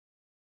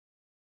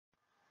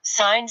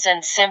Signs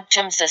and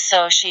symptoms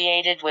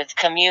associated with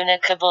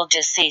communicable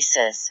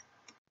diseases.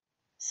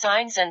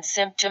 Signs and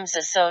symptoms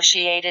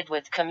associated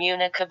with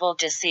communicable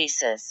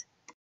diseases.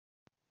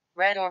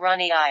 Red or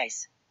runny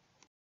eyes.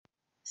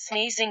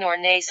 Sneezing or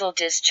nasal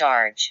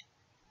discharge.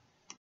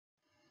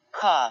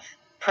 Cough,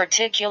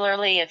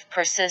 particularly if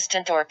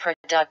persistent or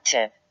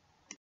productive.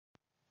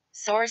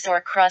 Sores or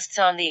crusts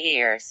on the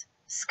ears,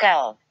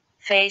 scalp,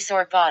 face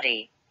or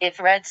body, if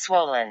red,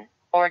 swollen,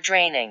 or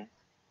draining.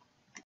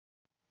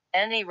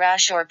 Any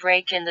rash or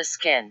break in the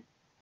skin.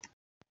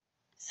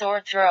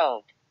 Sore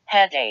throat,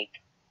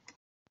 headache.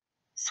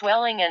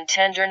 Swelling and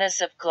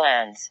tenderness of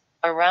glands,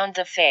 around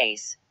the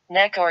face,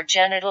 neck or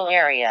genital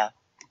area.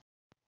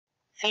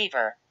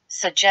 Fever,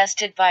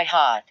 suggested by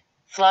hot,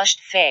 flushed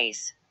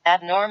face,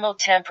 abnormal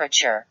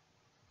temperature.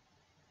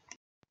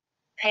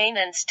 Pain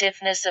and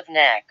stiffness of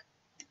neck.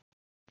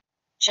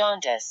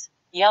 Jaundice,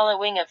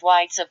 yellowing of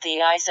whites of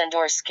the eyes and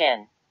or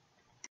skin.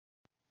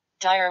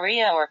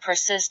 Diarrhea or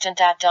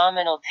persistent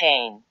abdominal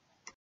pain.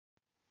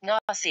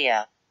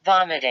 Nausea,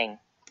 vomiting.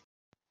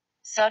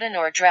 Sudden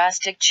or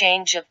drastic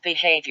change of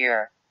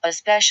behavior,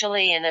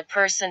 especially in a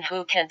person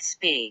who can't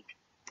speak.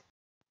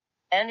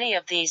 Any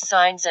of these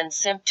signs and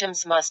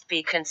symptoms must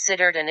be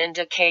considered an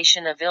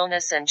indication of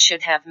illness and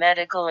should have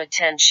medical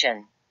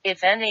attention.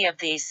 If any of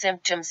these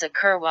symptoms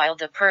occur while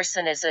the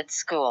person is at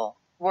school,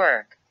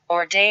 work,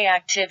 or day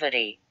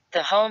activity,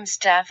 the home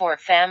staff or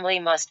family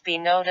must be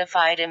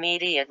notified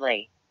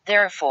immediately.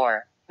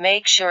 Therefore,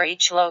 make sure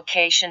each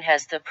location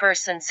has the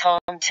person's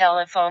home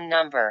telephone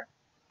number.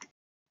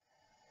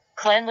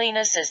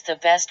 Cleanliness is the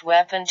best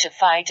weapon to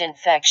fight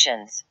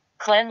infections.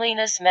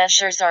 Cleanliness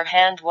measures are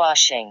hand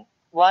washing,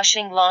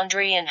 washing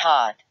laundry in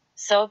hot,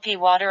 soapy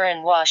water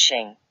and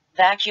washing,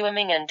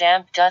 vacuuming and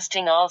damp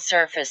dusting all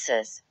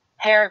surfaces.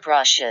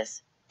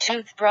 Hairbrushes,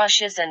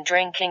 toothbrushes and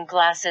drinking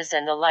glasses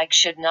and the like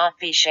should not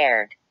be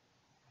shared.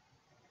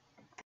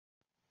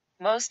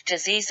 Most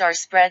diseases are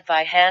spread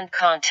by hand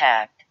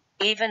contact.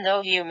 Even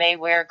though you may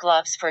wear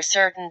gloves for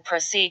certain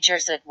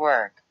procedures at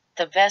work,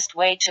 the best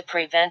way to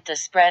prevent the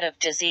spread of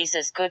disease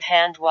is good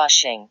hand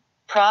washing.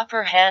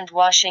 Proper hand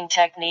washing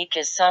technique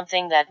is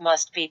something that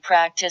must be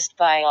practiced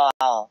by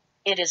all.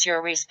 It is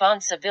your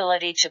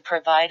responsibility to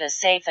provide a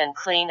safe and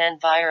clean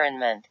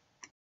environment.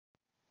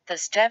 The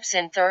steps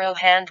in thorough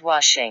hand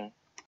washing.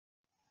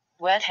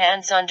 Wet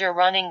hands under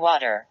running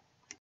water.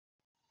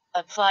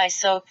 Apply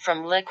soap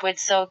from liquid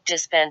soap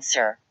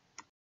dispenser.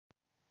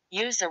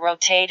 Use a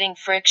rotating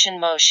friction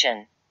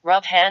motion.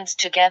 Rub hands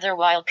together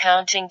while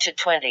counting to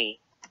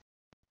 20.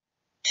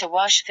 To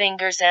wash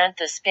fingers and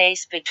the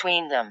space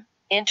between them,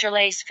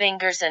 interlace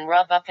fingers and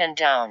rub up and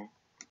down.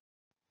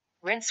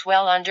 Rinse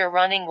well under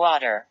running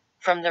water,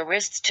 from the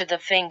wrists to the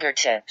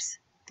fingertips.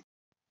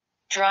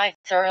 Dry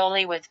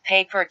thoroughly with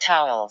paper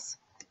towels.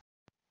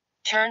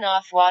 Turn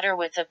off water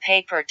with a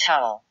paper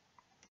towel.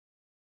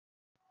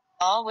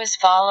 Always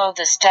follow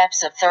the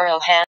steps of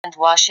thorough hand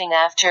washing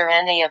after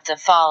any of the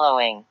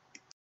following.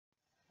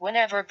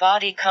 Whenever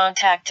body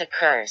contact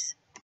occurs.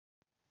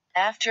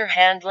 After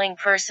handling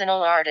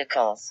personal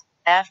articles.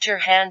 After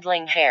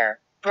handling hair,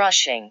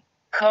 brushing,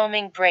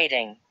 combing,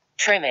 braiding,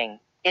 trimming,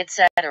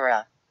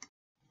 etc.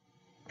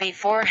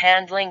 Before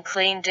handling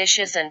clean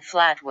dishes and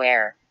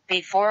flatware.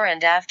 Before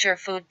and after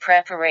food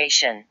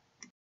preparation.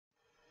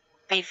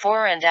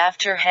 Before and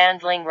after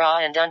handling raw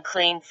and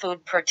unclean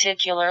food,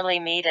 particularly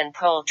meat and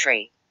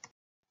poultry.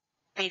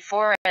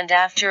 Before and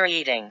after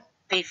eating.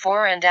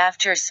 Before and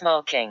after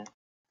smoking.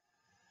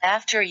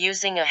 After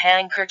using a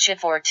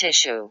handkerchief or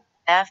tissue.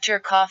 After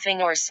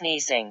coughing or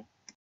sneezing.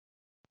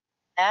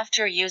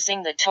 After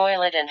using the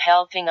toilet and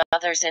helping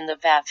others in the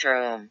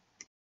bathroom.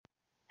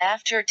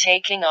 After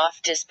taking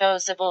off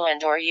disposable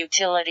and or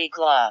utility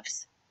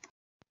gloves.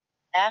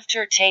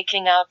 After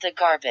taking out the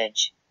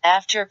garbage.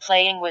 After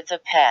playing with a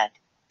pet.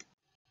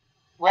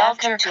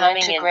 Welcome to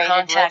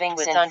integrated living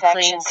with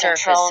unclean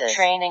surfaces,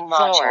 training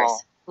modules,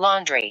 floors,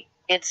 laundry,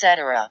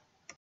 etc.